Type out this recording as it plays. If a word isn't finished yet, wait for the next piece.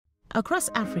Across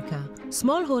Africa,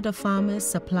 smallholder farmers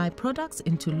supply products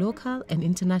into local and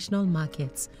international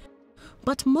markets.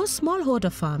 But most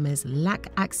smallholder farmers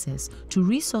lack access to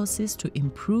resources to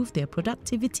improve their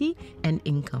productivity and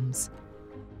incomes.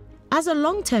 As a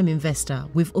long-term investor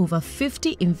with over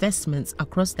 50 investments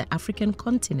across the African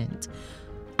continent,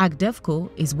 AgDevCo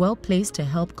is well placed to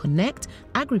help connect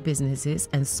agribusinesses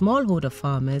and smallholder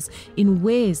farmers in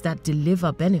ways that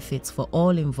deliver benefits for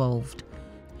all involved.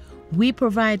 We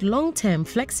provide long-term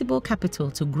flexible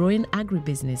capital to growing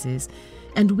agribusinesses,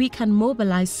 and we can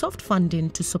mobilize soft funding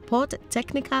to support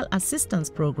technical assistance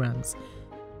programs.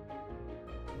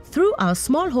 Through our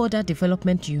Smallholder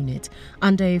Development Unit,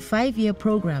 under a 5-year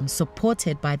program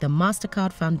supported by the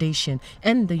Mastercard Foundation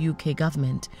and the UK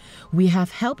government, we have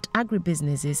helped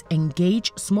agribusinesses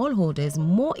engage smallholders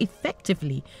more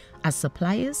effectively as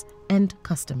suppliers and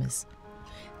customers.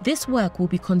 This work will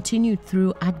be continued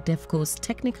through AgDevCo's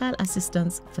Technical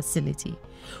Assistance Facility,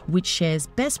 which shares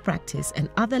best practice and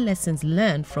other lessons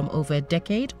learned from over a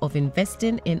decade of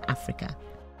investing in Africa.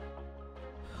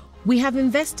 We have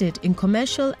invested in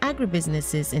commercial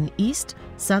agribusinesses in East,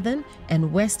 Southern,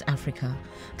 and West Africa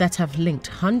that have linked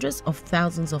hundreds of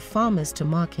thousands of farmers to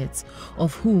markets,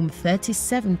 of whom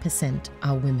 37%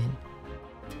 are women.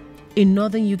 In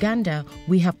northern Uganda,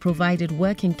 we have provided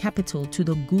working capital to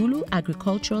the Gulu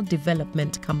Agricultural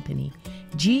Development Company,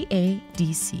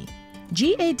 GADC.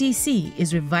 GADC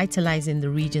is revitalizing the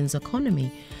region's economy,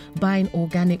 buying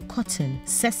organic cotton,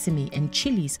 sesame, and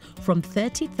chilies from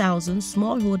 30,000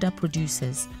 smallholder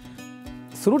producers.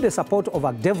 Through the support of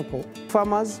AgDevCo,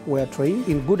 farmers were trained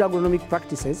in good agronomic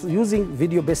practices using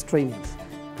video-based trainings,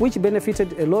 which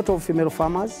benefited a lot of female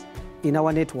farmers in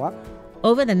our network.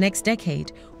 Over the next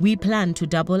decade, we plan to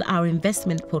double our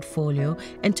investment portfolio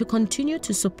and to continue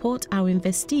to support our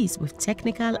investees with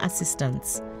technical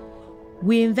assistance.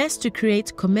 We invest to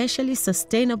create commercially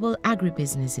sustainable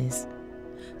agribusinesses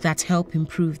that help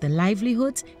improve the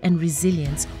livelihoods and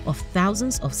resilience of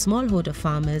thousands of smallholder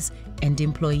farmers and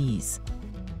employees.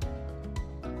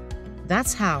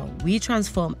 That's how we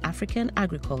transform African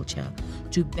agriculture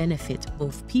to benefit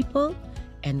both people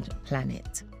and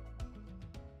planet.